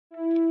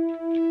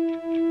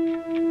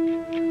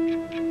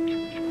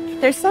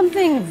There's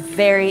something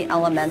very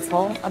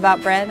elemental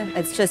about bread.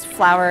 It's just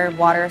flour,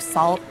 water,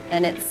 salt,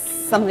 and it's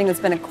something that's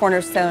been a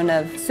cornerstone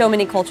of so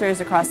many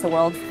cultures across the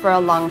world for a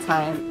long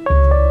time.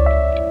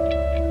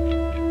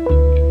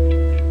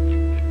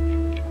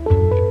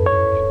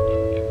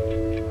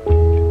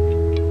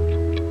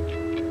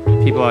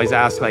 People always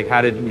ask, like,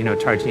 how did,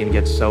 Tartine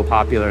get so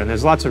popular? And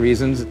there's lots of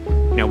reasons.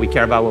 We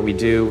care about what we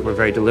do. We're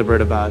very deliberate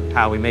about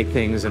how we make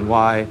things and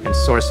why, and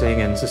sourcing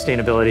and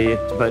sustainability.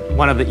 But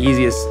one of the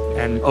easiest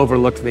and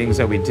overlooked things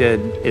that we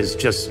did is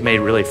just made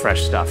really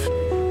fresh stuff.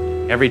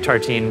 Every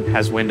Tartine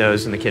has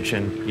windows in the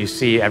kitchen. You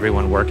see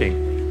everyone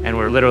working. And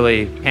we're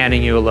literally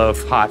handing you a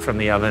loaf hot from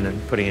the oven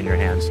and putting it in your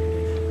hands.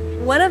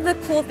 One of the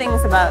cool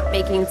things about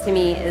baking to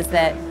me is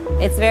that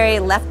it's very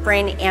left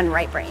brain and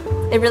right brain.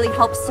 It really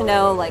helps to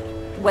know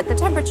what the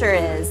temperature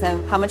is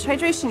and how much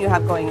hydration you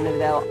have going into the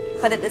dough.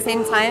 But at the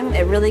same time,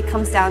 it really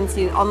comes down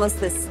to almost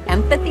this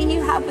empathy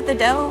you have with the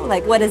dough.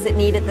 Like, what does it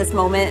need at this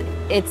moment?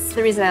 It's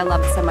the reason I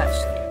love it so much.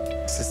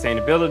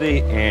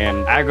 Sustainability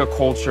and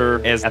agriculture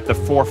is at the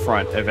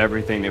forefront of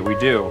everything that we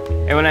do.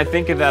 And when I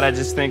think of that, I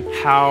just think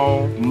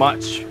how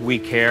much we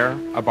care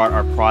about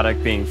our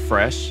product being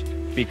fresh,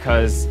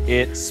 because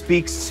it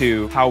speaks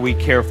to how we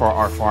care for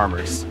our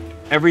farmers.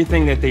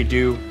 Everything that they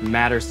do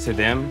matters to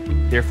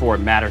them, therefore it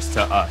matters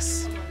to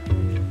us.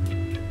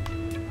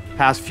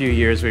 Past few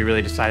years, we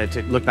really decided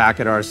to look back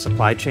at our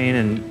supply chain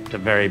and the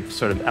very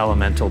sort of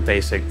elemental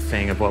basic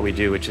thing of what we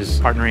do, which is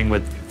partnering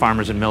with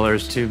farmers and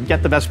millers to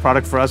get the best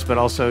product for us, but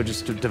also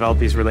just to develop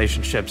these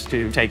relationships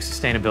to take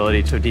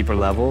sustainability to a deeper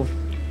level.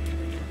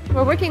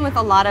 We're working with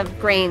a lot of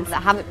grains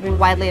that haven't been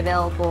widely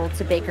available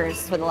to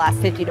bakers for the last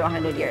 50 to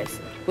 100 years,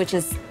 which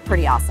is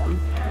pretty awesome.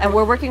 And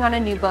we're working on a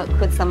new book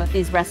with some of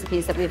these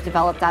recipes that we've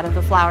developed out of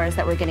the flours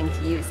that we're getting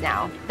to use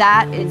now.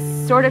 That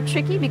is sort of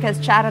tricky because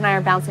Chad and I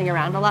are bouncing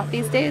around a lot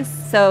these days.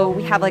 So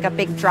we have a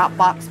big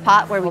Dropbox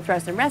pot where we'll throw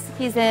some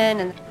recipes in,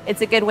 and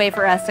it's a good way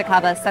for us to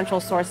have a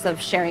central source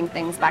of sharing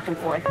things back and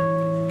forth.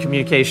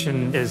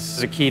 Communication is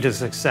the key to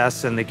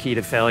success and the key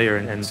to failure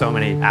in so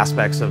many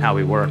aspects of how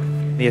we work.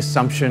 The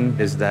assumption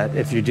is that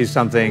if you do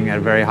something at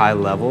a very high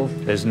level,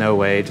 there's no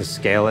way to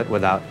scale it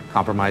without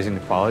compromising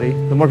the quality.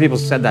 The more people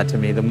said that to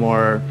me, the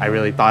more I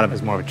really thought of it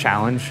as more of a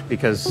challenge,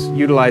 because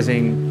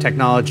utilizing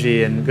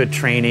technology and good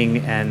training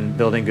and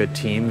building good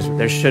teams,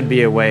 there should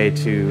be a way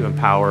to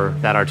empower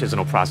that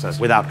artisanal process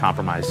without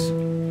compromise.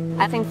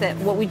 I think that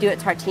what we do at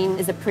Tartine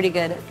is a pretty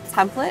good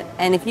template,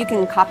 and if you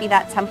can copy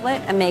that template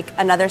and make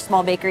another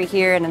small bakery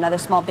here and another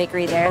small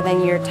bakery there,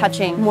 then you're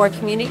touching more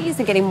communities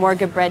and getting more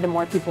good bread to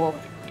more people.